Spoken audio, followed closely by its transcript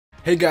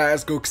Hey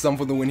guys, Goku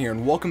for the win here,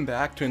 and welcome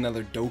back to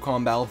another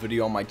Dokkan battle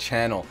video on my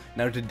channel.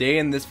 Now today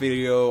in this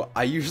video,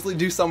 I usually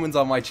do summons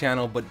on my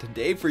channel, but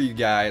today for you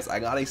guys, I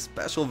got a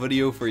special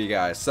video for you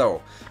guys.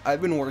 So,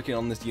 I've been working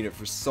on this unit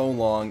for so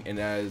long, and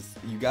as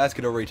you guys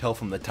could already tell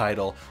from the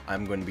title,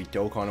 I'm going to be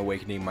Dokkan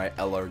Awakening my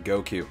LR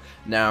Goku.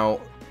 Now,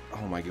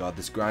 oh my god,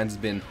 this grind has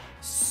been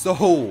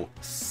so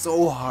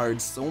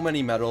hard, so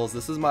many medals.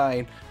 This is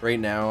mine right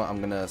now. I'm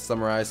gonna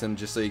summarize him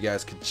just so you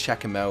guys could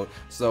check him out.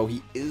 So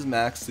he is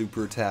max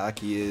super attack,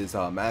 he is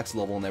max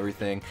level and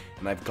everything,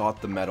 and I've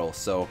got the medal.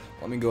 So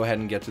let me go ahead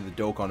and get to the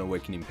Dokkan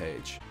Awakening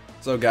page.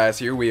 So guys,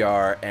 here we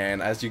are,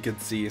 and as you can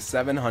see,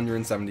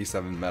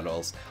 777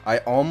 medals. I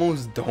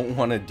almost don't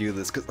want to do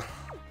this because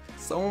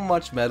so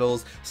much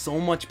medals, so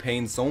much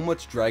pain, so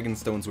much dragon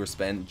stones were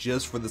spent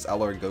just for this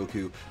LR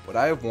Goku, but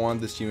I have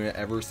wanted this unit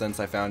ever since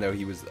I found out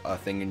he was a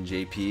thing in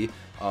JP.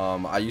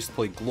 I used to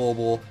play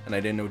Global, and I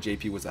didn't know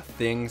JP was a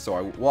thing, so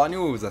I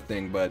knew it was a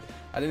thing, but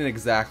I didn't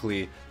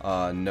exactly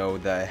know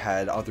that it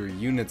had other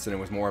units and it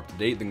was more up to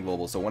date than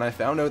Global. So when I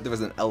found out there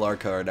was an LR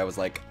card, I was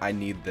like, I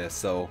need this.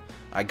 So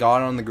I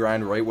got on the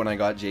grind right when I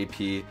got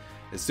JP.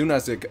 As soon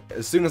as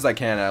I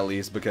can, at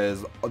least,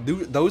 because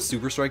those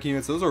Super Strike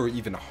units, those are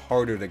even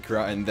harder to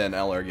grind than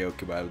LR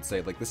Goku, I would say.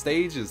 Like, the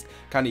stage is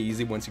kind of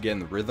easy once you get in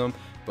the rhythm,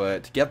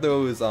 but to get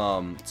those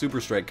Super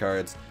Strike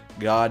cards,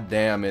 god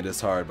damn, it is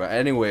hard. But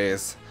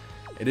anyways,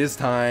 it is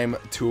time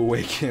to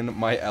awaken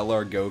my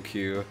LR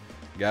Goku,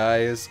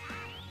 guys.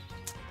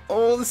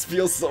 Oh, this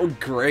feels so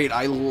great.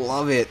 I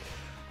love it.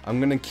 I'm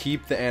gonna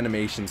keep the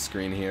animation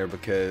screen here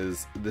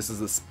because this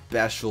is a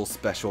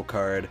special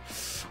card.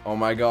 Oh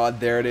my god,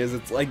 there it is.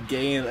 It's like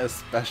getting a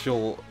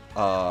special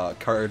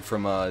card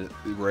from a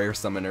rare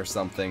summon or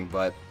something,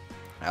 but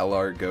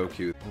LR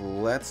Goku.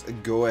 Let's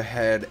go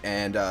ahead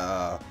and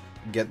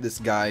get this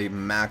guy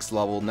max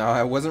level. Now,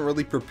 I wasn't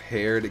really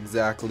prepared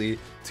exactly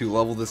to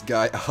level this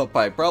guy up.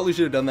 I probably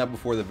should have done that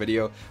before the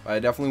video, but I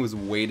definitely was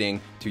waiting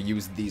to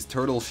use these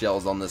turtle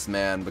shells on this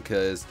man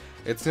because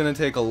it's gonna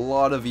take a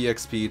lot of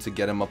EXP to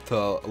get him up to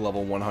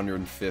level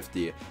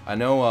 150. I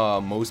know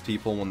most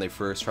people, when they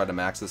first try to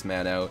max this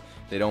man out,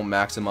 they don't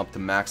max him up to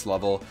max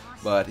level,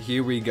 but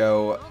here we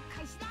go.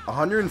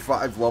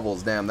 105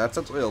 levels, damn, that's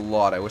actually a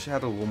lot. I wish I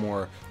had a little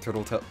more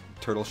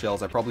turtle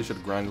shells. I probably should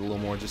have grinded a little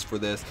more just for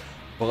this.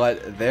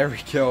 But there we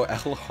go,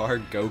 LR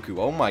Goku.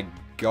 Oh my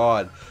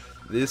god,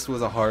 this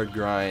was a hard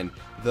grind.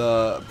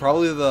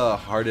 Probably the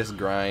hardest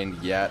grind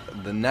yet.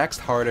 The next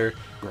harder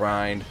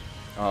grind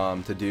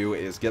to do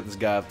is get this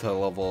guy up to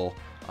level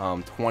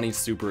 20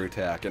 super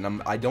attack.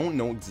 And I don't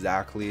know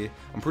exactly.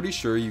 I'm pretty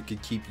sure you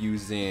could keep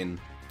using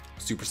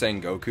Super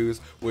Saiyan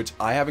Gokus, which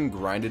I haven't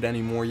grinded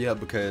anymore yet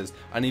because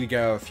I need to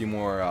get a few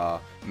more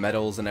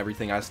medals and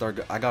everything. I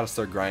gotta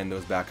start grinding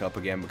those back up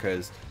again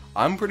because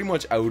I'm pretty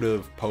much out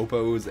of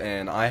Popos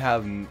and I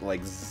have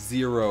like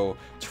 0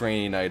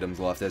 training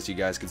items left, as you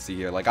guys can see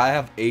here. Like, I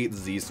have 8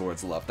 Z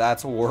swords left.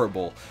 That's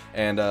horrible.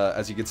 And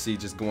as you can see,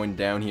 just going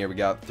down here, we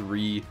got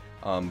 3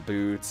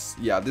 boots.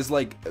 Yeah, there's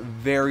like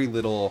very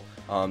little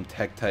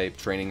tech type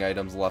training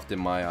items left in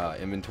my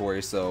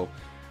inventory. So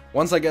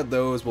once I get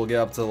those, we'll get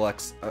up to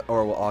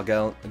I'll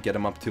get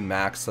him up to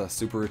max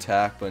super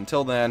attack. But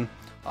until then,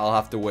 I'll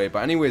have to wait.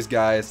 But anyways,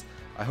 guys,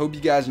 I hope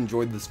you guys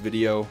enjoyed this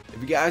video.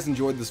 If you guys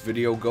enjoyed this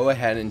video, go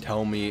ahead and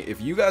tell me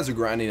if you guys are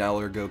grinding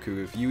LR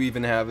Goku, if you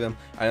even have him.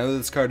 I know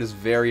this card is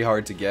very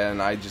hard to get,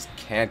 and I just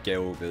can't get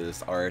over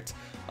this art.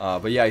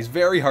 But yeah, he's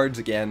very hard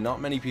to get.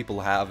 Not many people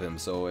have him,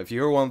 so if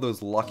you're one of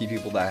those lucky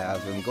people that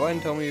have him, go ahead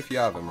and tell me if you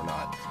have him or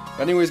not.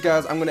 But anyways,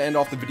 guys, I'm going to end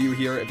off the video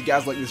here. If you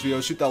guys like this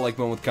video, shoot that like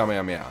button with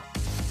Kamehameha.